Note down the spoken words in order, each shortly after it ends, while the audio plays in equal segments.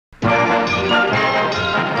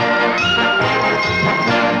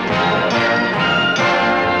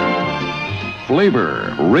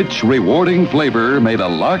Flavor, rich, rewarding flavor made a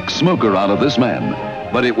Lark smoker out of this man.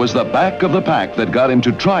 But it was the back of the pack that got him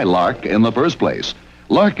to try Lark in the first place.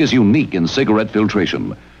 Lark is unique in cigarette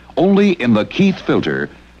filtration. Only in the Keith filter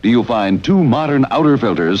do you find two modern outer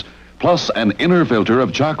filters plus an inner filter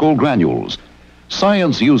of charcoal granules.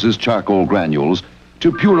 Science uses charcoal granules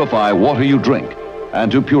to purify water you drink and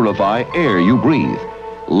to purify air you breathe.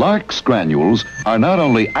 Lark's granules are not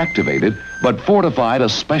only activated, but fortified a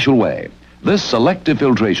special way. This selective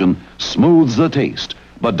filtration smooths the taste,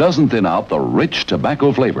 but doesn't thin out the rich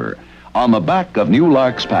tobacco flavor. On the back of new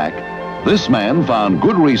Lark's pack, this man found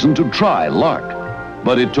good reason to try Lark.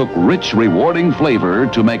 But it took rich, rewarding flavor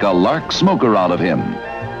to make a Lark smoker out of him.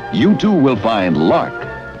 You too will find Lark,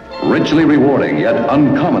 richly rewarding yet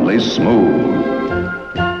uncommonly smooth.